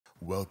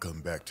Welcome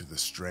back to the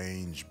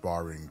Strange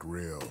Bar and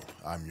Grill.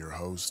 I'm your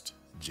host,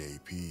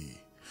 JP.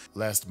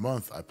 Last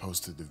month, I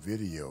posted a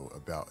video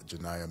about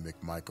Janiy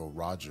McMichael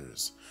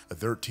Rogers, a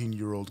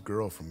 13-year-old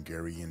girl from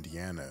Gary,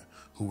 Indiana,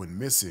 who went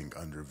missing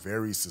under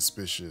very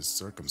suspicious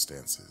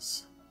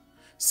circumstances.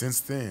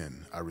 Since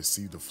then, I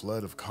received a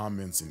flood of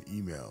comments and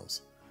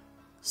emails,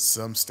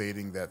 some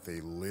stating that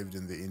they lived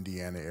in the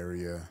Indiana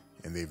area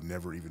and they've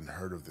never even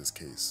heard of this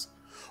case,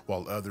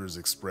 while others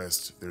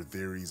expressed their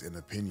theories and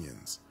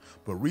opinions.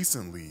 But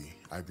recently,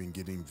 I've been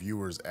getting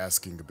viewers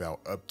asking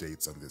about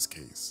updates on this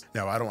case.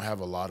 Now, I don't have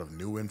a lot of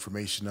new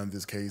information on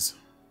this case,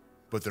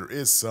 but there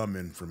is some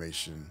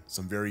information,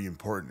 some very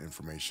important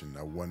information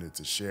I wanted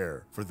to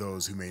share for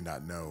those who may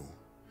not know.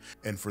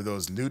 And for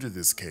those new to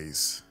this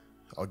case,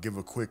 I'll give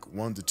a quick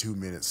 1 to 2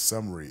 minute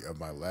summary of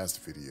my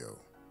last video,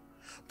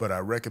 but I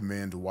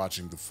recommend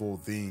watching the full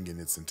thing in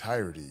its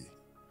entirety.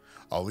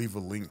 I'll leave a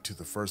link to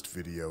the first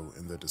video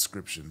in the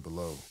description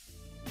below.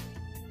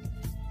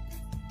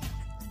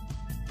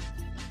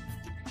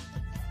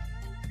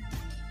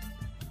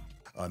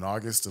 On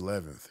August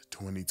 11th,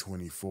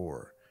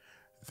 2024,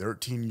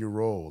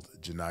 13-year-old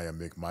Janiy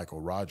McMichael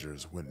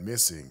Rogers went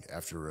missing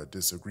after a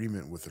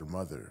disagreement with her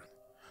mother.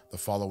 The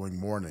following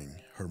morning,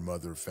 her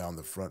mother found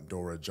the front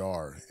door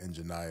ajar and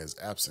Janiy's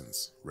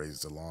absence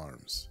raised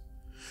alarms.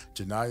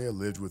 Janiy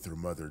lived with her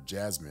mother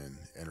Jasmine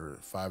and her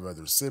 5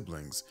 other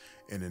siblings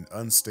in an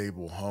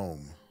unstable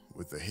home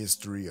with a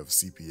history of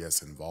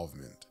CPS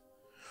involvement.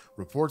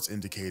 Reports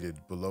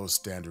indicated below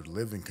standard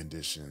living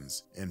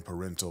conditions and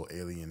parental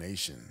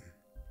alienation.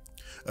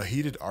 A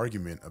heated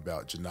argument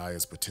about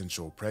Janiy's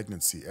potential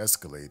pregnancy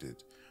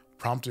escalated,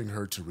 prompting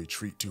her to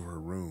retreat to her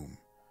room.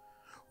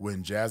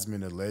 When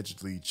Jasmine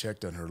allegedly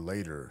checked on her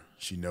later,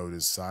 she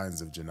noticed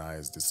signs of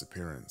Janiy's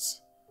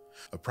disappearance.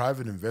 A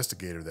private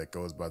investigator that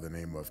goes by the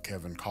name of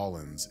Kevin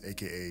Collins,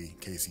 aka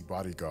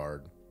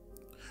KCBODYGUARD,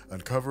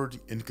 uncovered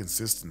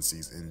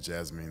inconsistencies in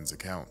Jasmine's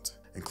account,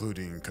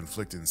 including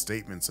conflicting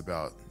statements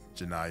about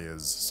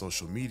Janiy's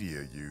social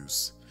media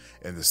use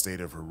and the state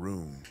of her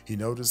room. He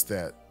noticed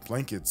that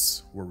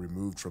blankets were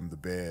removed from the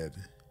bed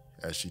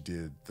as she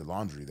did the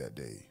laundry that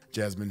day.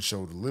 Jasmine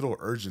showed little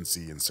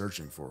urgency in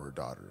searching for her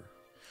daughter.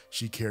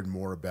 She cared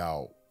more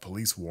about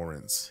police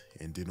warrants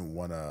and didn't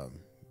want to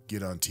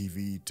get on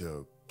TV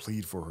to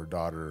plead for her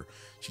daughter.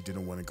 She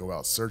didn't want to go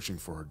out searching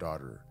for her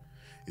daughter.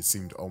 It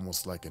seemed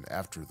almost like an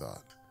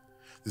afterthought.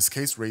 This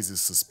case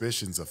raises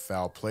suspicions of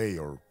foul play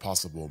or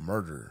possible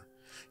murder,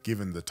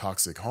 given the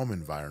toxic home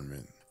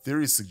environment.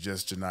 Theories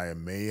suggest Janiy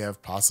may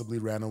have possibly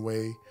ran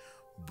away,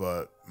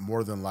 but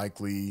more than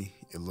likely,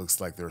 it looks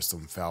like there's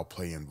some foul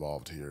play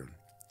involved here.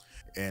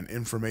 And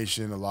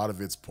information, a lot of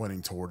it's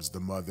pointing towards the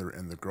mother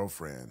and the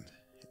girlfriend,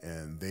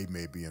 and they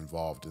may be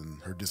involved in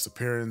her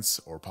disappearance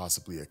or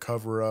possibly a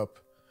cover-up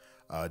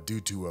due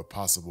to a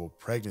possible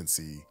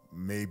pregnancy,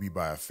 maybe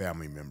by a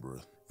family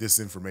member. This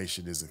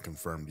information isn't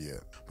confirmed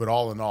yet, but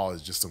all in all,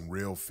 it's just some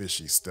real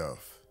fishy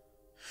stuff.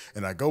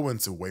 And I go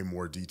into way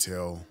more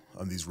detail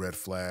on these red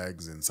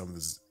flags and some of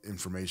this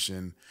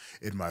information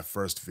in my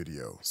first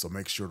video, so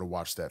make sure to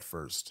watch that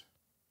first.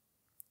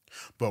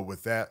 But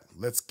with that,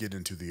 let's get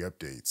into the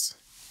updates.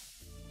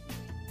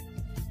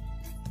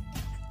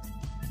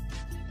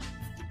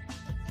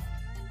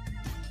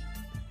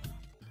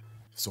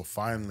 So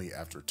finally,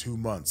 after 2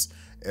 months,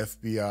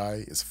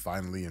 FBI is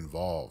finally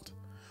involved.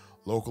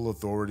 Local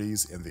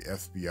authorities and the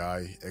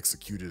FBI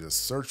executed a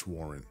search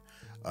warrant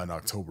on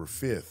October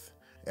 5th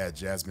at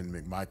Jasmine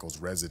McMichael's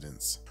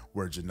residence,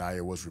 where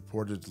Janiy was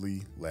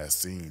reportedly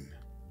last seen.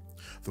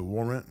 The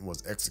warrant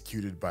was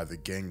executed by the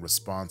Gang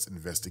Response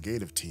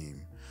Investigative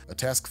Team, a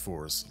task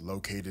force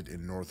located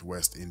in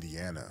Northwest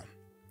Indiana.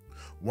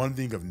 One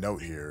thing of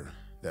note here,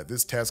 that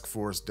this task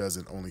force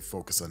doesn't only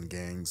focus on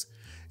gangs,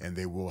 and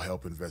they will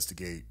help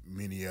investigate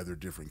many other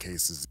different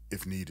cases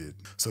if needed.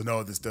 So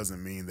no, this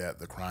doesn't mean that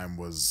the crime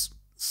was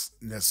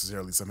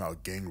necessarily somehow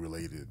gang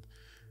related.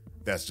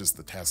 That's just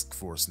the task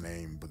force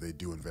name, but they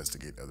do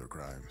investigate other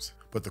crimes.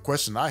 But the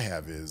question I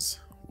have is,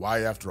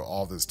 why after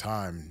all this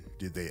time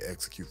did they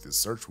execute this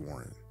search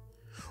warrant?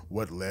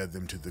 What led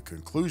them to the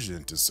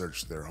conclusion to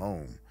search their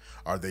home?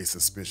 Are they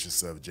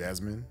suspicious of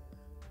Jasmine,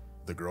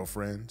 the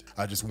girlfriend?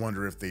 I just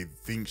wonder if they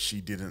think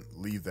she didn't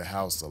leave the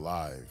house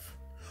alive.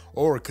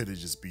 Or could it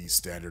just be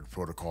standard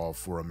protocol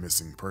for a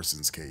missing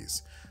persons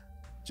case?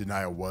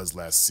 Janiy was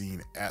last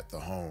seen at the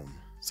home,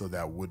 so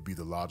that would be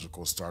the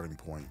logical starting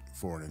point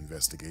for an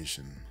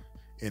investigation.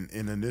 In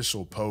an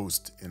initial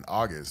post in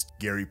August,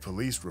 Gary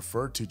police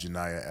referred to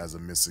Janiy as a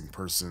missing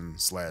person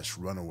 /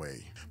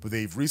 runaway, but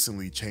they've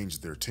recently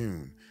changed their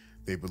tune.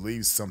 They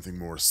believe something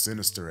more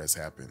sinister has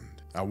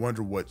happened. I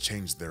wonder what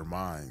changed their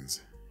minds.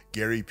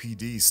 Gary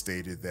PD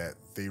stated that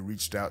they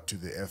reached out to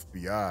the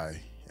FBI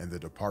and the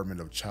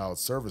Department of Child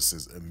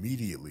Services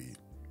immediately,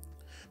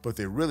 but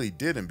they really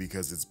didn't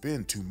because it's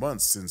been 2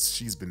 months since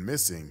she's been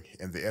missing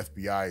and the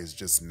FBI is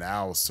just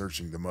now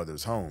searching the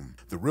mother's home.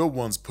 The real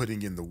ones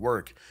putting in the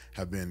work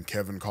have been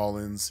Kevin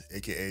Collins,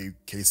 aka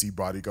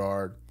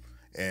KCBODYGUARD,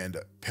 and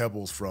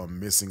Pebbles from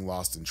Missing,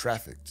 Lost, and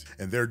Trafficked.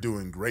 And they're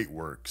doing great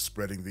work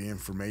spreading the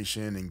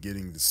information and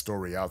getting the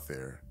story out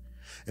there.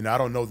 And I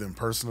don't know them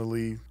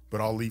personally,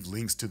 but I'll leave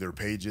links to their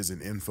pages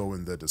and info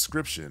in the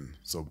description.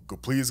 So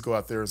please go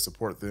out there and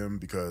support them,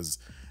 because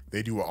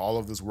they do all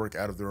of this work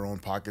out of their own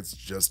pockets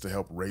just to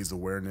help raise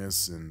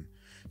awareness and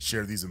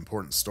share these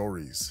important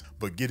stories.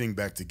 But getting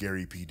back to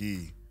Gary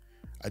PD,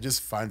 I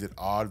just find it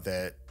odd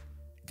that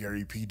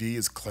Gary PD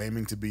is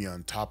claiming to be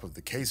on top of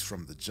the case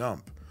from the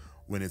jump,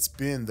 when it's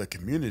been the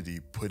community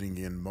putting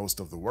in most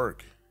of the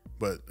work.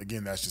 But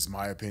again, that's just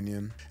my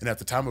opinion. And at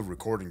the time of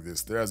recording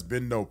this, there has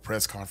been no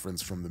press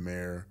conference from the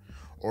mayor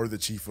or the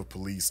chief of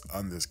police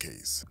on this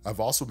case. I've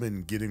also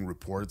been getting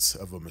reports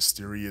of a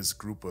mysterious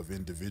group of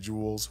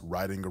individuals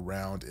riding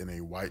around in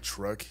a white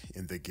truck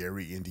in the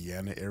Gary,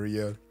 Indiana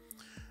area.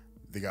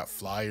 They got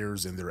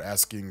flyers and they're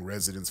asking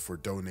residents for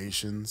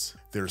donations.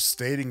 They're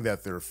stating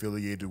that they're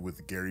affiliated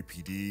with Gary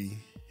PD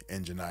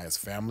and Janiy's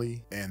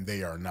family, and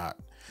they are not.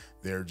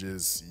 They're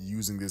just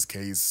using this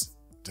case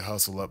to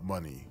hustle up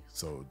money,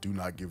 so do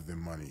not give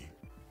them money.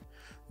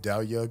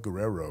 Dalia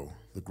Guerrero,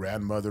 the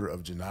grandmother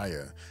of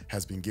Janiy,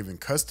 has been given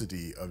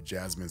custody of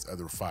Jasmine's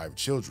other 5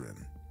 children.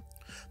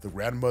 The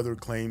grandmother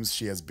claims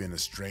she has been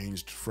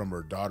estranged from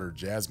her daughter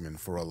Jasmine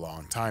for a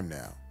long time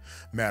now.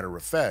 Matter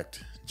of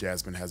fact,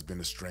 Jasmine has been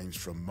estranged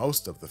from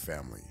most of the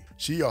family.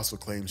 She also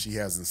claims she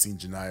hasn't seen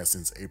Janiy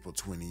since April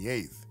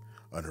 28th,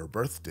 on her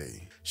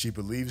birthday. She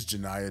believes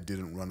Janiy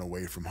didn't run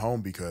away from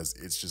home because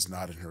it's just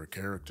not in her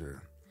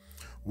character.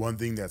 One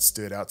thing that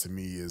stood out to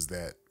me is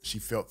that she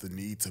felt the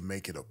need to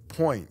make it a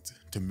point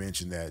to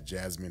mention that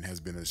Jasmine has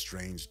been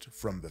estranged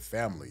from the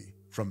family,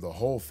 from the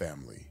whole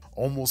family,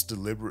 almost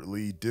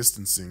deliberately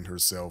distancing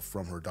herself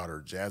from her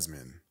daughter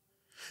Jasmine.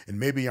 And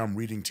maybe I'm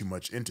reading too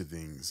much into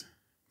things,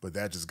 but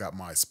that just got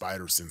my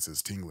spider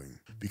senses tingling,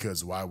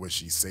 because why would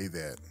she say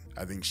that?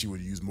 I think she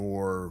would use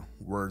more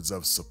words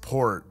of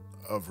support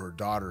of her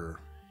daughter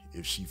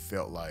if she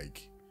felt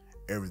like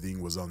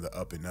everything was on the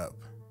up and up.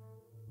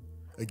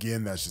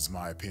 Again, that's just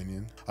my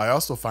opinion. I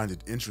also find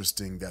it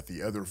interesting that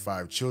the other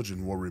 5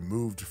 children were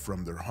removed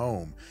from their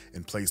home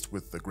and placed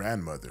with the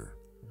grandmother.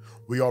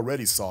 We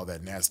already saw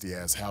that nasty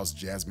ass house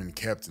Jasmine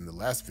kept in the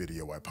last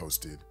video I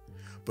posted,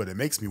 but it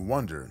makes me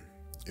wonder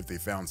if they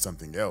found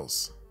something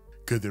else.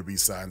 Could there be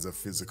signs of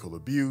physical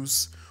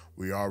abuse?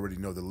 We already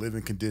know the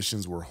living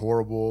conditions were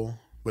horrible,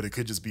 but it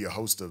could just be a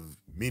host of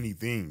many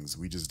things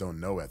we just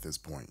don't know at this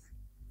point.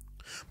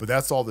 But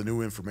that's all the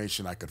new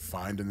information I could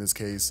find in this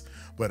case,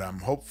 but I'm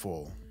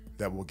hopeful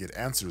that we'll get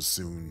answers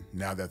soon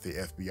now that the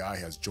FBI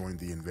has joined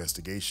the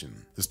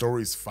investigation. The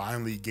story is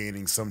finally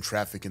gaining some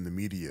traffic in the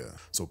media,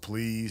 so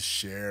please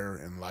share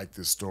and like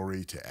this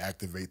story to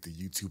activate the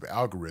YouTube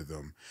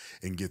algorithm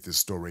and get this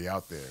story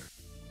out there.